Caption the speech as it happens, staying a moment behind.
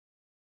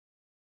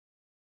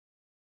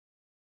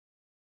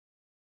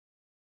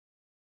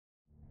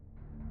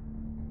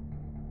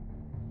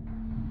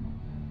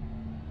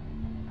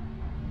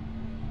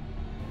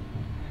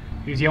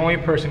He's the only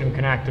person who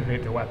can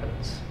activate the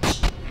weapons.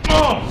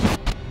 Oh!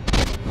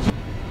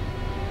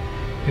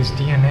 His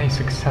DNA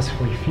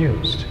successfully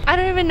fused. I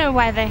don't even know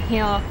why they're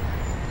here.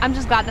 I'm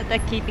just glad that they're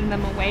keeping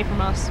them away from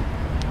us.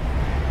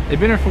 They've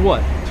been here for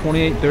what,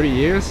 28, 30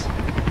 years?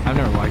 I've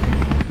never liked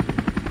them.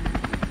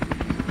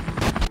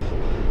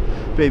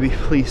 Baby,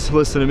 please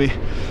listen to me.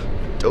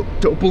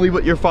 Don't believe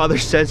what your father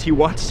says. He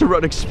wants to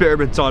run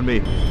experiments on me.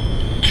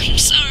 I'm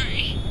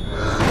sorry.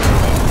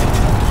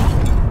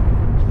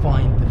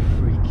 Find the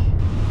freak.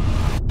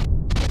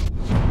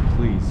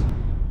 Please,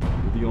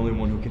 you're the only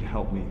one who can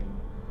help me.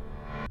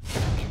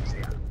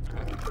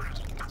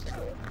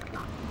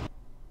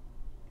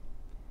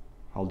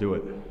 I'll do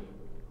it.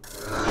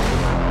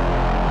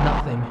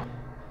 Nothing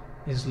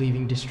is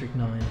leaving District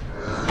 9.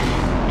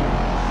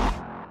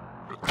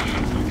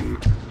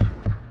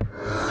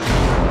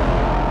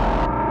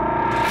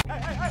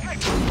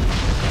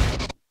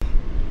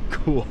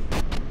 Cool.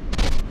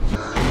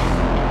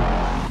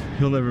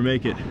 He'll never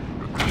make it.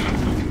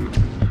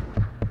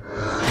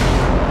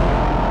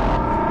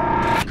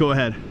 Go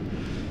ahead.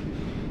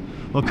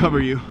 I'll cover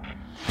you.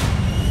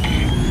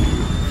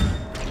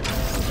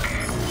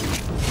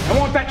 I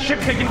want that ship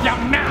taken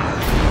down now!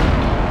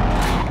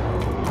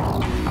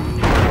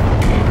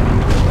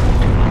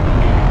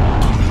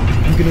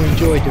 I'm gonna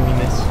enjoy doing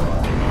this.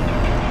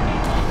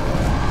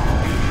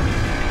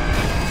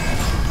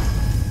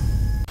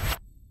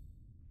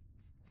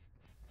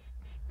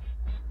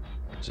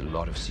 There's a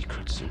lot of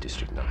secrets in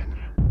District 9.